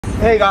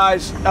Hey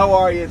guys, how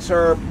are you? It's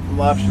Herb from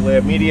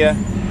Lobster Media.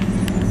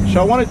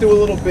 So I want to do a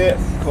little bit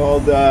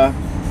called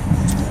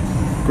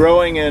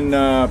growing and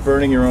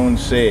burning your own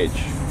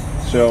sage.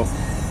 So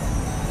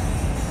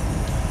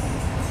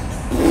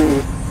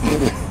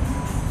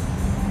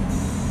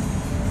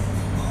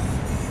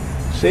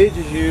sage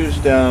is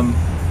used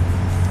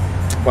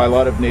by a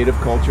lot of native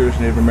cultures,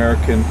 Native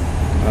American.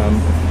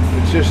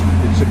 It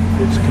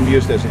can be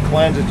used as a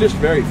cleanse. It's just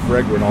very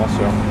fragrant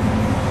also.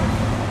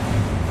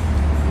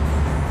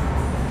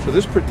 So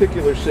this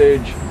particular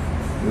sage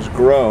was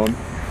grown,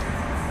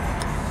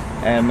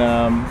 and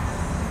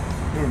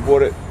we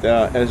bought it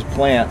as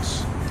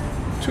plants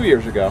 2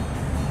 years ago,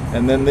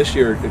 and then this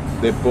year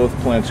both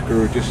plants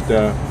grew just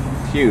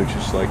huge,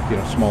 just like, you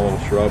know, small little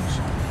shrubs.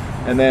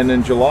 And then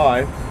in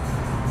July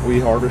we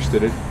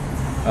harvested it.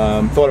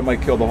 Thought it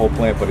might kill the whole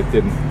plant, but it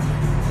didn't.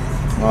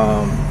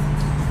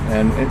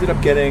 And ended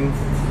up getting,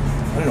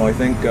 I don't know, I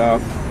think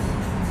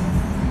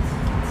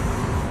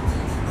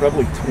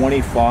probably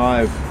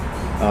 25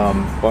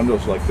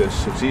 bundles like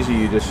this. It's easy.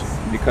 You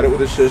cut it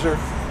with a scissor,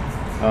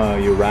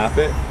 you wrap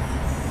it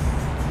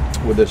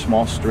with a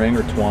small string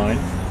or twine,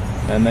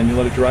 and then you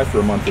let it dry for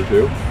a month or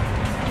two,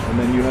 and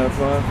then you have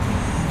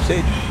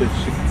sage.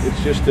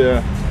 It's just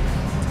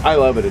I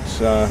love it. It's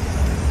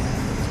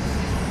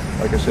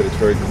like I said, it's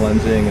very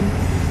cleansing, and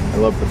I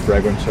love the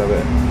fragrance of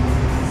it,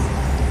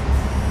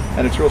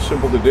 and it's real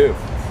simple to do.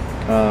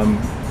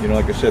 You know,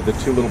 like I said, the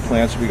two little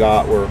plants we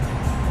got were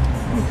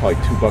probably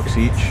 $2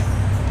 each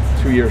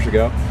 2 years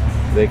ago.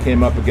 They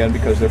came up again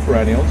because they're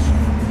perennials,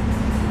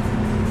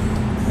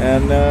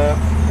 and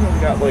we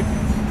got like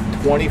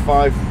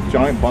 25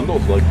 giant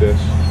bundles like this,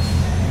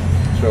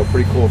 so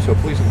pretty cool. So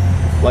please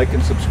like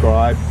and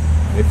subscribe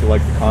if you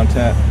like the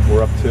content.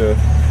 We're up to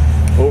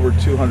over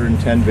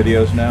 210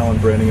 videos now on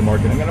branding and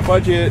marketing and a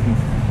budget and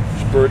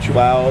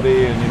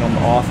spirituality, and, you know, I'm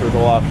the author of The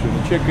Lobster and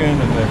the Chicken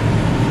and the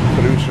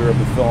producer of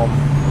the film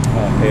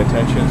Pay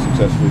Attention,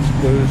 Success Leaves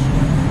Clues.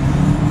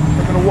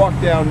 We're going to walk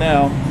down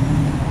now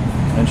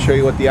and show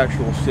you what the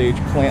actual sage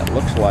plant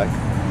looks like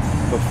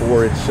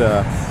before it's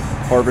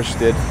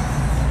harvested.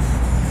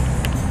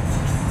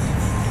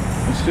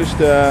 It's just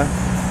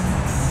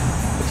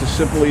it's a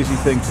simple, easy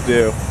thing to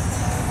do,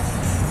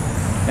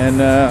 and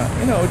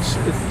you know,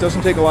 it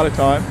doesn't take a lot of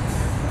time.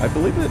 I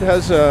believe it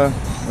has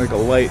like a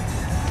light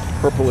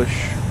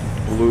purplish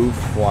blue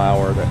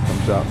flower that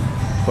comes up,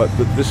 but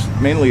this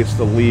mainly it's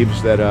the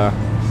leaves that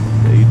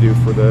you do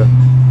for the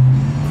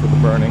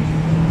burning.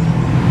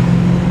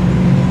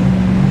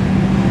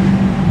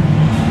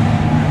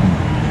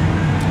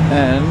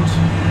 And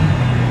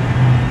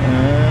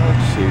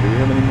let's see, do we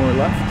have any more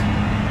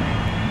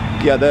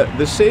left? Yeah,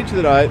 the sage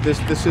that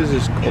this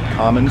is called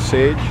common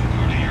sage,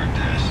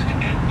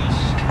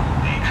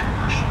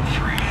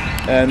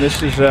 and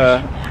this is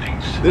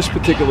this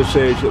particular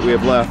sage that we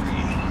have left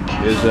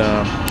is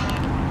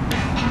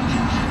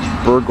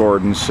bird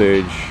garden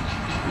sage.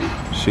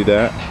 See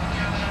that?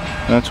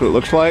 That's what it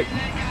looks like.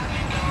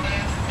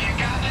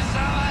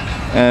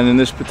 And in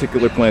this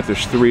particular plant,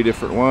 there's 3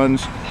 different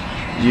ones.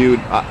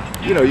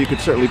 You know, you could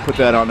certainly put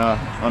that on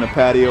a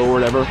patio or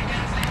whatever.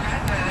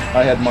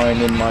 I had mine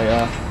in my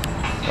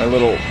my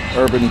little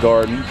urban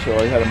garden, so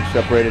I had them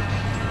separated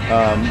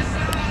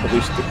at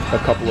least a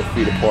couple of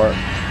feet apart.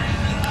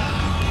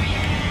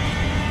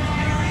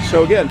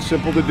 So again,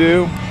 simple to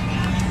do,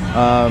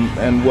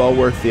 and well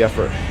worth the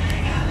effort.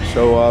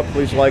 So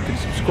please like and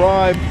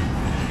subscribe,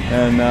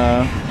 and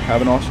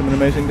have an awesome and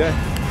amazing day.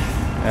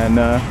 And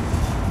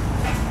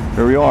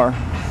here we are,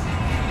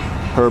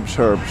 Herbs.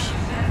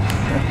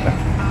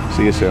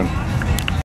 See you soon.